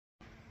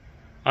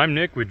I'm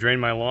Nick with Drain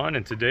My Lawn,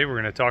 and today we're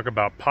going to talk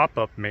about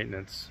pop-up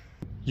maintenance.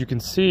 You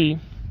can see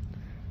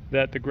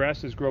that the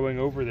grass is growing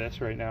over this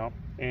right now,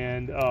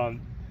 and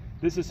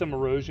this is some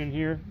erosion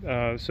here.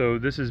 So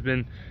this has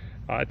been,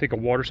 I think a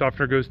water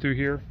softener goes through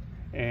here,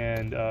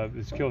 and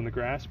it's killing the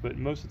grass, but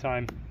most of the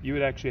time you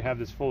would actually have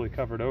this fully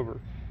covered over.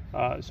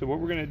 So what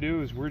we're going to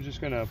do is we're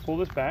just going to pull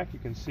this back. You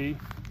can see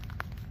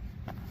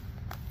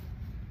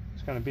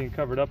it's kind of being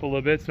covered up a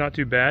little bit. It's not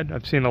too bad.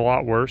 I've seen a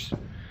lot worse.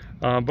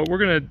 But we're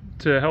going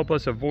to help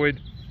us avoid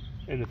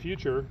in the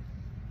future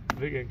it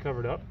getting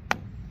covered up.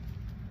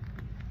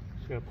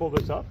 Just going to pull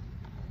this up,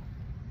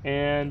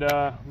 and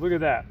look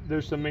at that.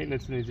 There's some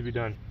maintenance that needs to be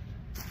done.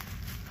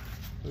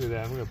 Look at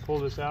that. I'm going to pull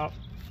this out.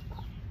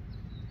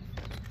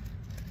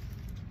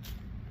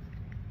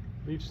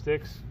 Leaf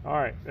sticks. All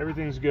right,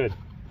 everything's good.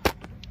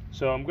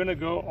 So I'm going to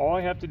go. All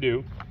I have to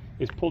do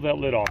is pull that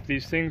lid off.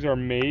 These things are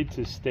made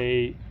to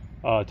stay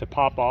to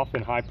pop off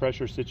in high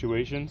pressure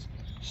situations,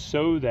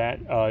 so that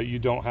you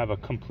don't have a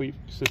complete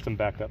system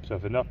backup. So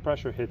if enough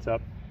pressure hits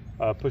up,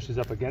 pushes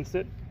up against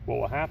it, what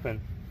will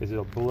happen is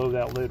it'll blow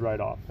that lid right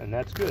off, and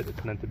that's good.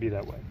 It's meant to be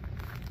that way.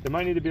 There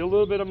might need to be a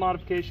little bit of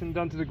modification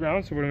done to the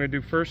ground, so what I'm going to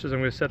do first is I'm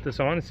going to set this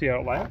on and see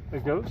how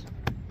it goes.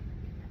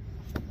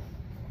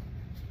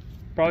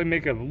 Probably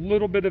make a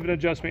little bit of an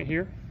adjustment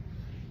here.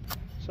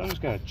 So I'm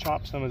just going to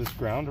chop some of this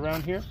ground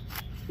around here,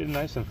 get it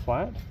nice and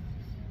flat.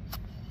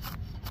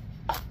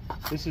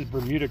 This is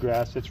Bermuda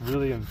grass. It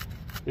really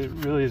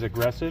is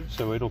aggressive,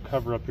 so it'll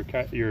cover up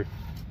your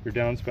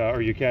downspout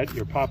or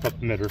your pop-up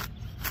emitter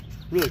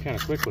really kind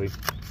of quickly.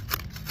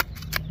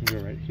 Go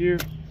right here.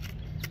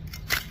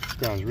 This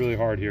ground's really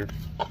hard here.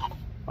 All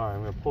right,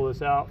 I'm going to pull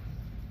this out,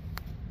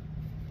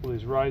 pull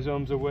these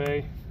rhizomes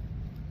away,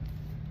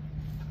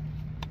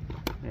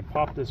 and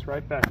pop this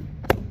right back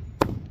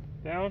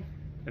down,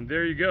 and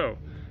there you go.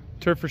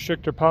 Turf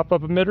restrictor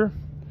pop-up emitter.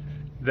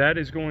 That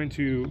is going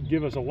to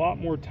give us a lot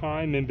more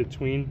time in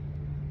between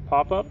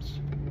pop-ups.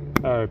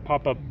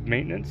 Pop-up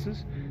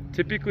maintenances.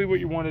 Typically what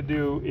you want to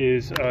do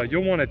is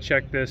you'll want to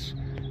check this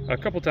a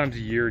couple times a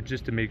year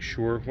just to make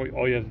sure.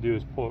 All you have to do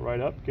is pull it right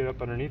up, get up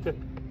underneath it,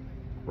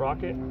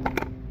 rock it,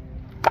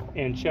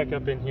 and check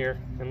up in here.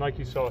 And like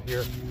you saw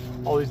here,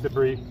 all these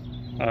debris,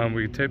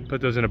 we can put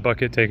those in a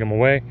bucket, take them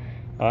away,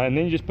 and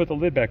then you just put the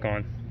lid back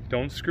on.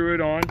 Don't screw it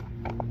on.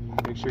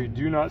 Make sure you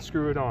do not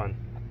screw it on.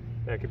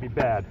 That could be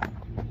bad.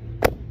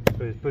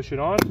 So just push it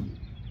on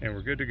and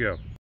we're good to go.